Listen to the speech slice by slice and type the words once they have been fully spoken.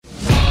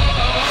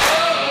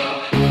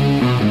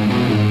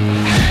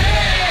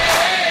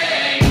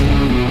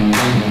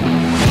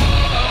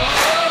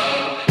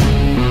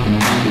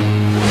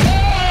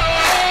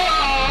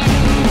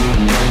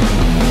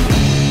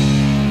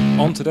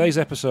today's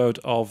episode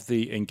of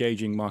the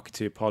Engaging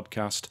Marketeer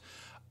podcast,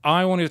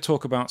 I wanted to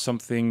talk about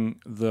something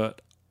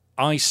that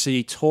I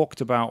see talked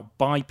about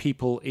by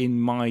people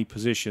in my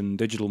position,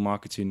 digital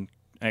marketing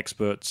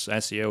experts,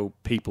 SEO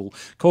people,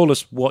 call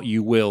us what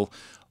you will,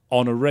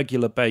 on a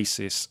regular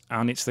basis.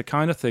 And it's the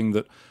kind of thing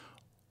that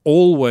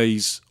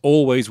always,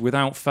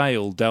 without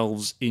fail,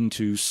 delves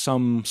into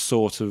some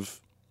sort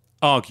of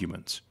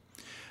argument.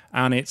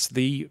 And it's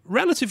the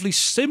relatively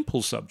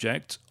simple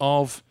subject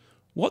of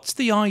what's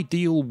the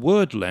ideal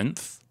word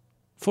length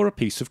for a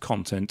piece of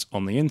content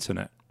on the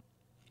internet?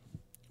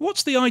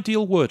 What's the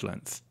ideal word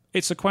length?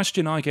 It's a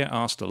question I get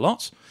asked a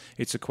lot.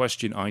 It's a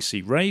question I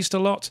see raised a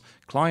lot.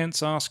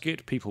 Clients ask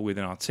it, people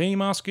within our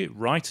team ask it,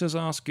 writers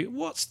ask it.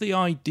 What's the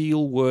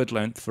ideal word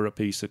length for a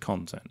piece of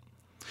content?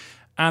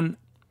 And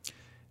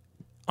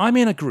I'm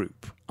in a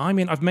group.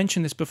 I've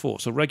mentioned this before,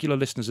 so regular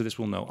listeners of this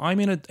will know.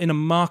 I'm in a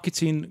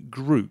marketing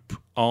group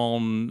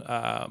on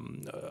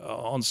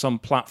some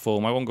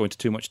platform. I won't go into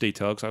too much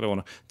detail because I don't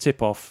want to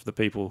tip off the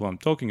people who I'm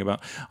talking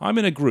about. I'm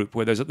in a group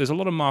where there's a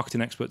lot of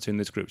marketing experts in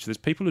this group. So there's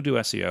people who do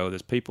SEO,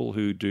 there's people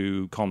who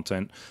do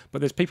content,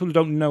 but there's people who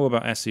don't know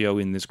about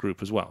SEO in this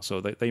group as well. So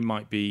they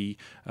might be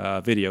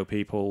video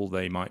people,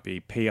 they might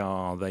be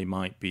PR, they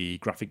might be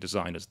graphic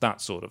designers,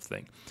 that sort of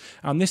thing.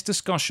 And this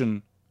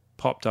discussion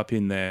popped up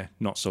in there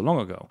not so long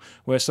ago,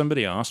 where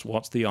somebody asked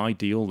what's the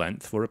ideal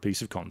length for a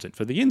piece of content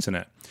for the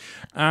internet.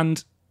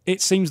 And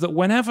it seems that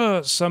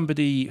whenever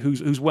somebody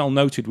who's well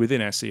noted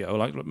within SEO,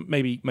 like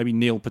maybe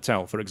Neil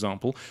Patel, for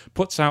example,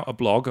 puts out a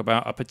blog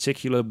about a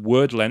particular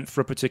word length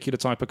for a particular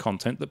type of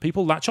content, that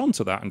people latch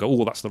onto that and go,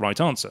 oh, that's the right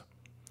answer.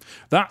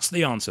 That's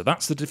the answer.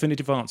 That's the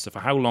definitive answer for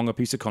how long a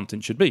piece of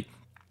content should be.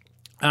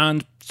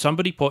 And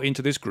somebody put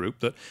into this group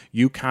that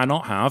you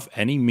cannot have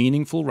any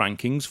meaningful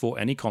rankings for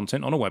any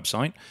content on a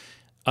website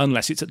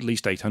unless it's at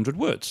least 800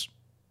 words.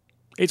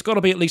 It's got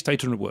to be at least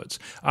 800 words.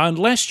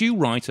 Unless you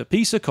write a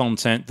piece of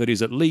content that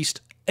is at least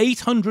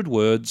 800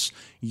 words,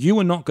 you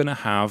are not going to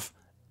have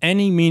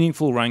any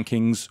meaningful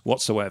rankings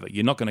whatsoever.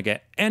 You're not going to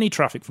get any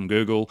traffic from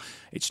Google.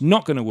 It's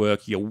not going to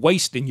work. You're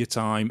wasting your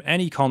time.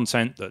 Any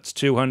content that's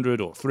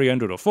 200 or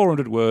 300 or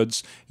 400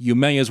 words, you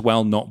may as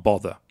well not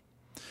bother,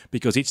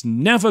 because it's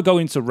never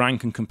going to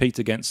rank and compete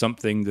against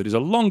something that is a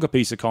longer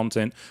piece of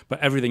content, but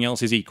everything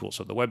else is equal.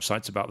 So the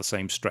website's about the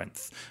same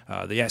strength.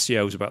 The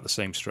SEO is about the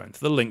same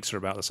strength. The links are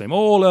about the same.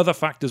 All other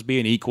factors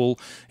being equal,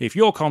 if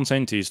your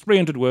content is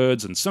 300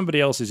 words and somebody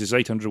else's is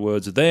 800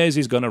 words, theirs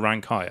is going to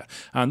rank higher.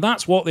 And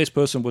that's what this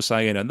person was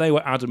saying, and they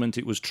were adamant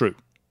it was true.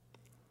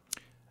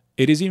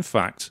 It is, in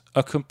fact,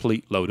 a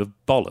complete load of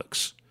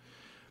bollocks.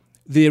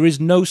 There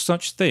is no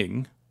such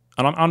thing.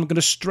 And I'm going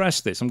to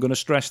stress this. I'm going to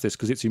stress this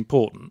because it's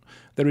important.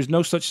 There is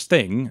no such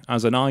thing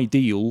as an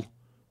ideal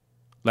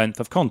length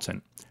of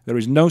content. There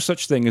is no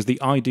such thing as the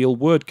ideal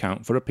word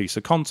count for a piece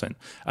of content.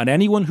 And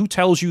anyone who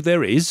tells you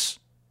there is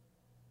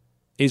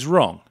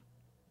wrong.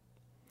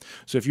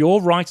 So if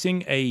you're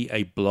writing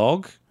a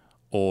blog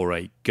or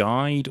a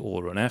guide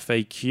or an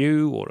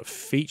FAQ or a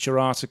feature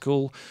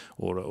article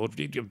or a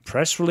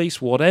press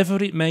release,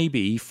 whatever it may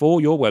be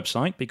for your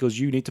website, because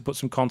you need to put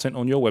some content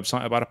on your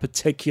website about a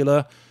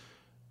particular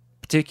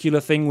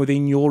thing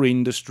within your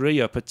industry,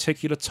 a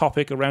particular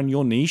topic around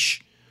your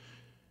niche,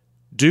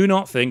 do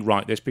not think,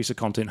 right, this piece of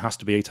content has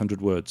to be 800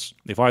 words.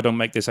 If I don't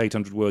make this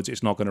 800 words,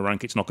 it's not going to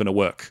rank, it's not going to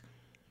work.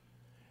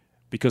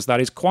 Because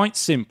that is quite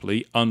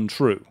simply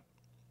untrue.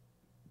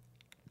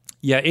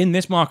 Yeah, in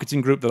this marketing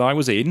group that I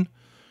was in,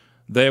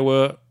 there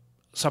were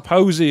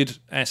supposed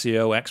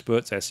SEO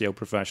experts, SEO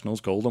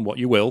professionals, call them what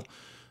you will,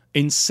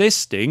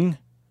 insisting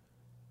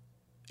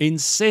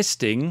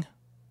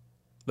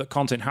that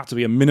content had to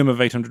be a minimum of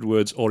 800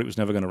 words or it was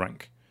never going to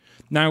rank.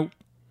 Now,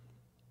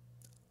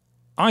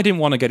 I didn't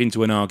want to get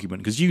into an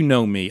argument because you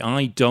know me,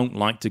 I don't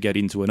like to get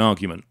into an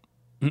argument.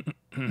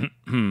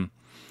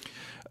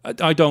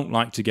 I don't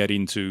like to get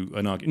into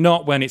an argument,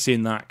 not when it's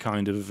in that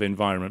kind of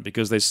environment,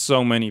 because there's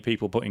so many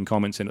people putting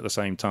comments in at the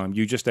same time.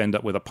 You just end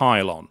up with a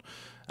pile on,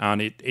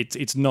 and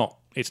it's not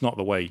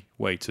the way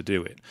to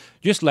do it.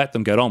 Just let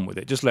them get on with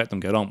it.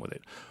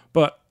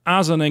 But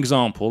as an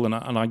example, and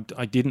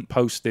I didn't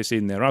post this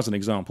in there as an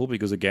example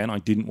because, again, I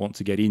didn't want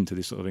to get into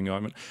this sort of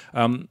environment.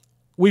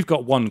 We've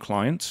got one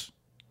client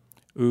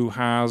who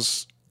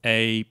has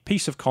a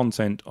piece of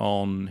content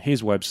on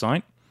his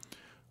website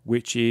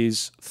which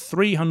is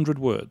 300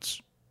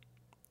 words.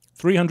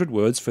 300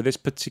 words for this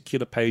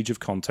particular page of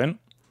content.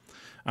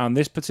 And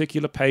this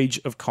particular page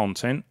of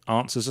content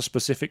answers a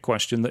specific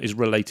question that is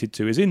related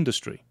to his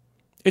industry.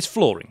 It's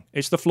flooring.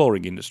 It's the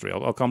flooring industry.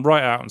 I'll come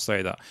right out and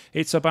say that.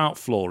 It's about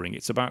flooring.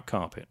 It's about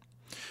carpet.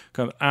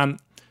 And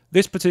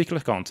this particular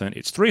content,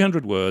 it's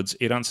 300 words.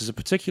 It answers a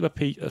particular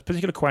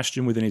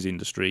question within his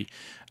industry.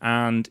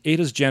 And it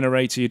has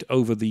generated,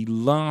 over the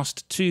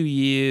last 2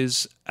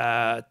 years,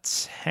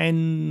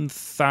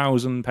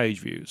 10,000 page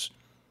views.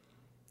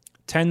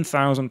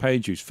 10,000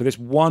 page views for this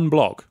one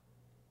blog.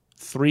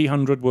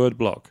 300-word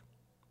blog.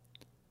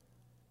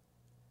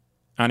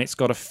 and it's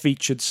got a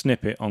featured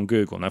snippet on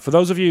Google. Now, for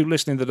those of you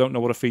listening that don't know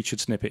what a featured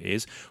snippet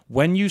is,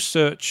 when you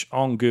search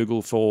on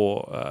Google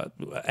for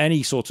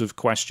any sort of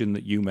question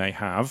that you may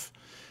have,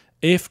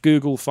 if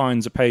Google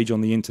finds a page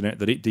on the internet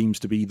that it deems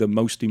to be the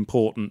most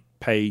important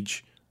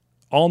page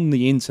on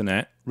the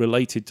internet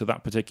related to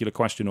that particular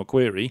question or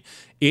query,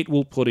 it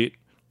will put it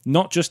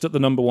not just at the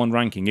number one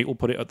ranking, it will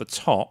put it at the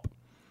top,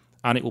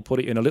 and it will put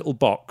it in a little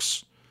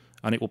box,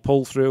 and it will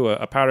pull through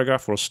a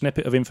paragraph or a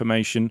snippet of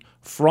information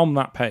from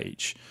that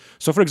page.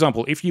 So, for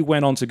example, if you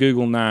went onto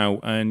Google now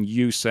and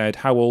you said,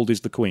 "How old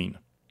is the Queen?"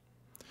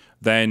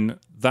 then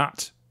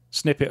that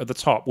snippet at the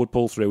top would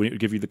pull through and it would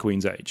give you the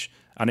Queen's age.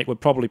 And it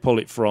would probably pull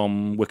it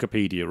from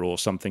Wikipedia or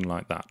something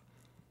like that.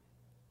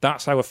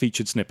 That's how a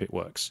featured snippet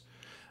works.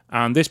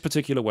 And this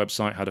particular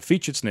website had a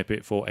featured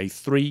snippet for a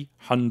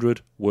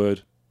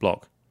 300-word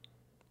blog.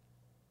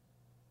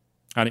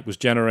 And it was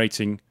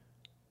generating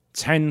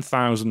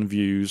 10,000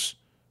 views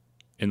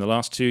in the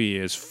last 2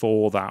 years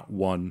for that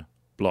one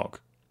blog.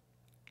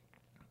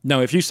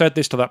 Now, if you said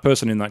this to that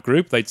person in that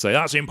group, they'd say,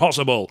 "That's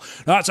impossible.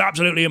 That's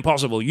absolutely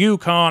impossible. You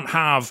can't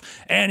have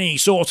any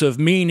sort of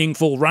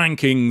meaningful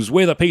rankings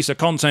with a piece of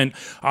content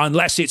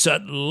unless it's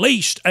at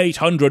least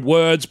 800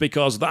 words,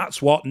 because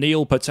that's what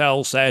Neil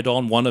Patel said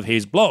on one of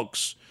his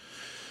blogs."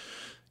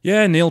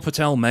 Yeah, Neil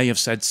Patel may have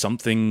said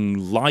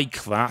something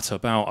like that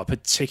about a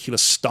particular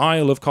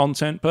style of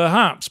content,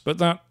 perhaps, but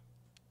that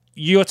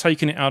you're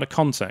taking it out of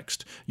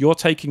context. You're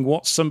taking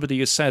what somebody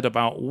has said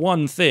about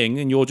one thing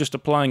and you're just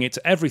applying it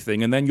to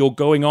everything, and then you're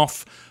going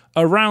off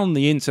around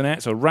the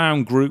internet,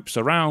 around groups,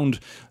 around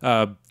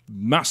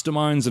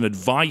masterminds and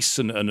advice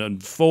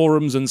and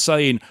forums and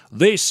saying,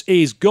 "This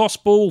is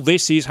gospel,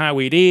 this is how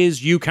it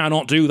is, you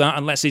cannot do that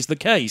unless it's the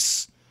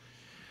case."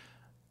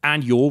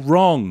 And you're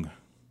wrong.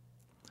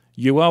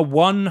 You are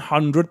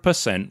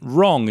 100%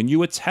 wrong, and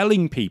you are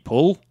telling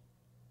people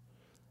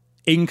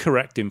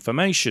incorrect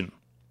information.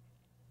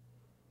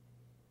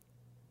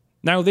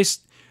 Now, this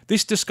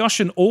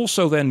discussion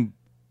also then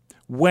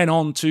went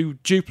on to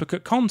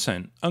duplicate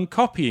content and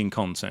copying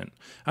content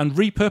and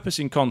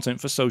repurposing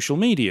content for social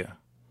media.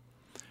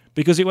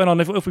 Because it went on,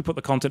 if we put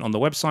the content on the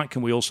website,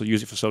 can we also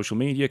use it for social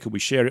media? Could we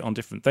share it on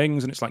different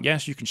things? And it's like,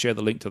 yes, you can share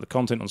the link to the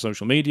content on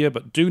social media,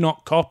 but do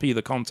not copy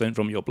the content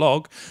from your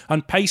blog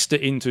and paste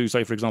it into,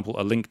 say, for example,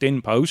 a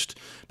LinkedIn post,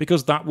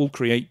 because that will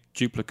create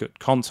duplicate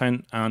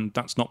content, and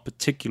that's not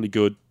particularly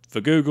good for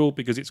Google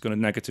because it's going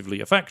to negatively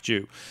affect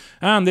you.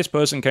 And this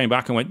person came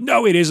back and went,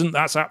 "No, it isn't.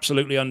 That's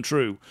absolutely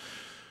untrue."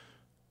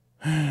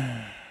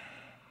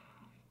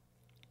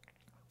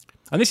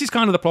 And this is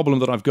kind of the problem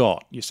that I've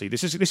got. You see,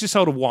 this is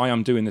sort of why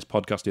I'm doing this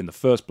podcast in the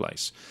first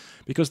place,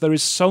 because there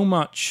is so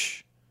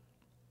much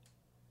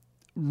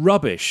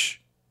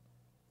rubbish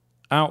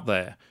out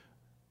there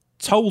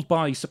told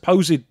by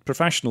supposed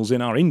professionals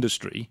in our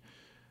industry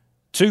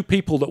to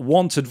people that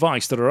want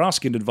advice, that are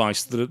asking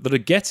advice, that are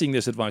getting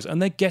this advice,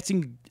 and they're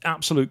getting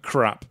absolute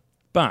crap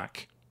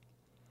back.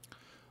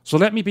 So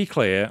let me be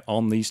clear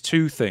on these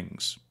two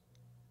things.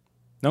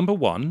 Number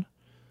one,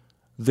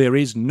 there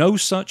is no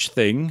such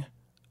thing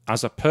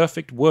as a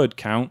perfect word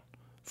count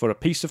for a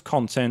piece of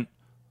content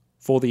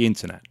for the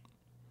internet.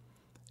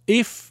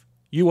 If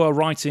you are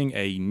writing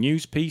a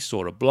news piece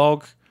or a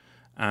blog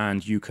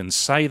and you can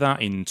say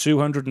that in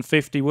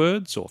 250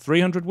 words or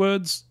 300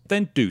 words,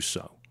 then do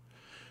so.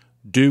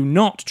 Do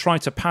not try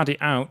to pad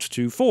it out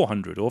to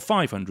 400 or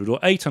 500 or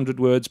 800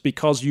 words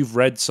because you've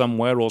read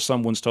somewhere or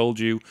someone's told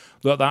you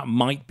that that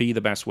might be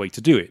the best way to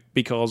do it,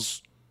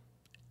 because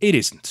it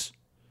isn't.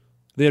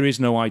 There is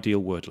no ideal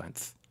word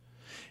length.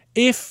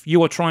 If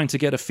you are trying to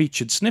get a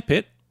featured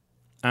snippet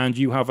and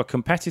you have a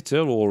competitor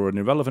or an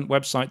irrelevant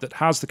website that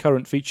has the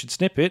current featured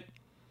snippet,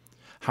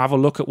 have a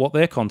look at what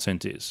their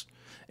content is.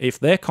 If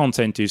their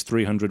content is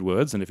 300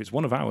 words, and if it's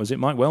one of ours, it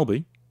might well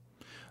be,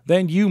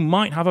 then you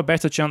might have a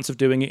better chance of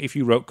doing it if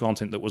you wrote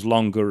content that was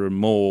longer and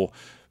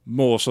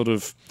more sort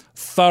of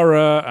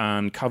thorough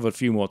and covered a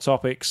few more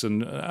topics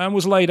and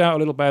was laid out a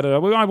little better.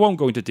 I won't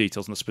go into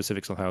details on the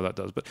specifics of how that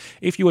does, but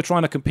if you were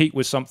trying to compete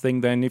with something,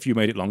 then if you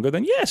made it longer,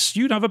 then yes,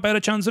 you'd have a better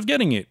chance of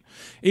getting it.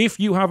 If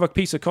you have a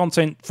piece of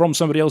content from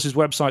somebody else's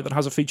website that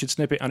has a featured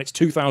snippet and it's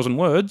 2,000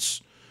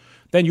 words,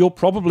 then you're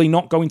probably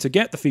not going to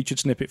get the featured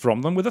snippet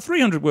from them with a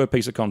 300-word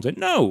piece of content.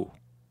 No.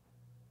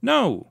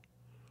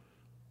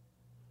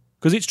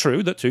 Because it's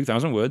true that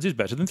 2,000 words is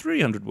better than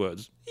 300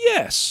 words.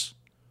 Yes.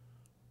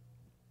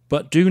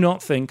 But do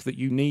not think that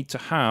you need to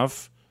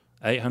have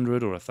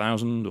 800 or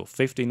 1,000 or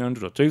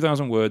 1,500 or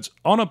 2,000 words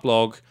on a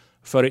blog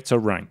for it to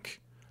rank,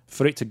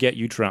 for it to get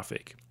you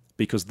traffic,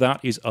 because that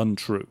is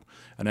untrue.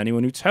 And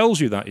anyone who tells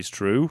you that is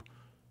true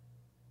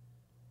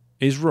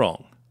is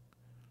wrong.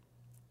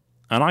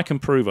 And I can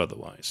prove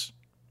otherwise.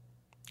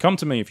 Come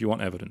to me if you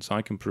want evidence.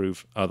 I can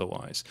prove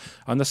otherwise.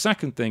 And the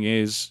second thing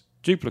is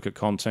duplicate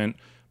content.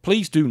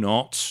 Please do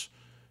not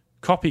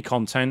copy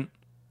content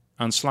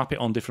and slap it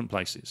on different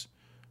places,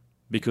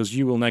 because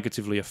you will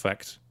negatively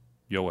affect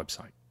your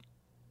website.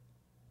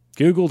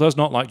 Google does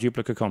not like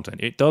duplicate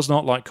content. It does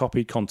not like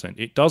copied content.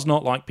 It does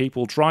not like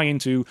people trying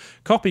to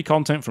copy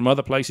content from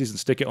other places and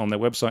stick it on their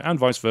website and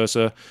vice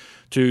versa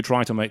to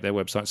try to make their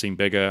website seem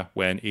bigger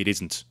when it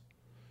isn't.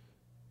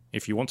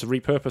 If you want to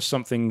repurpose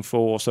something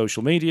for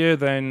social media,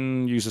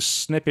 then use a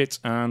snippet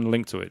and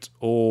link to it,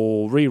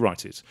 or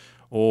rewrite it,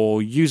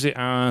 or use it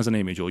as an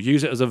image, or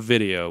use it as a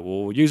video,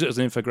 or use it as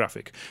an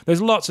infographic.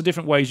 There's lots of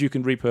different ways you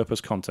can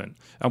repurpose content,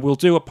 and we'll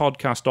do a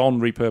podcast on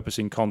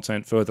repurposing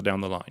content further down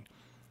the line.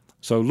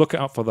 So look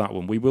out for that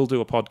one. We will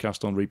do a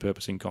podcast on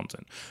repurposing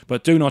content.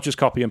 But do not just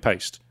copy and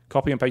paste.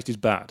 Copy and paste is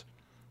bad.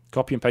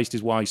 Copy and paste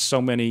is why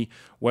so many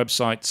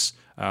websites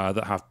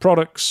that have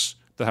products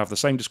that have the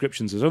same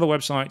descriptions as other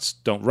websites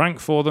don't rank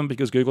for them,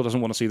 because Google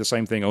doesn't want to see the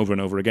same thing over and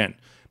over again,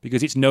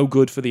 because it's no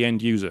good for the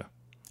end user.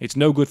 It's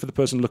no good for the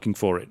person looking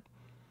for it.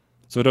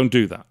 So don't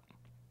do that.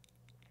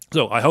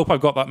 So I hope I've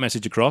got that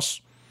message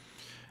across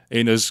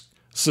in as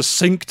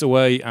succinct a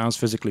way as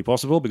physically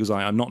possible, because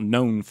I am not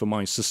known for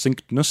my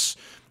succinctness.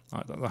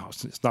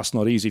 That's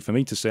not easy for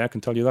me to say, I can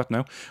tell you that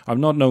now.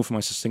 I'm not known for my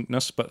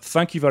succinctness, but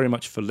thank you very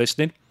much for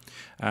listening.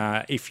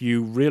 If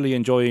you're really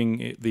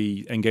enjoying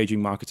the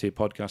Engaging Marketeer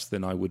podcast,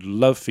 then I would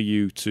love for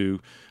you to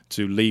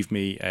leave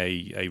me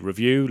a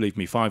review, leave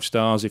me 5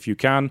 stars if you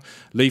can,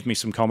 leave me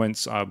some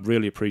comments. I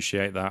really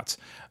appreciate that.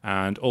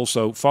 And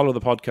also follow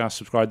the podcast,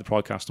 subscribe to the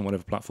podcast on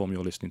whatever platform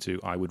you're listening to.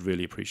 I would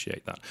really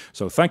appreciate that.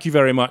 So thank you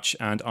very much,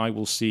 and I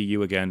will see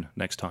you again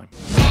next time.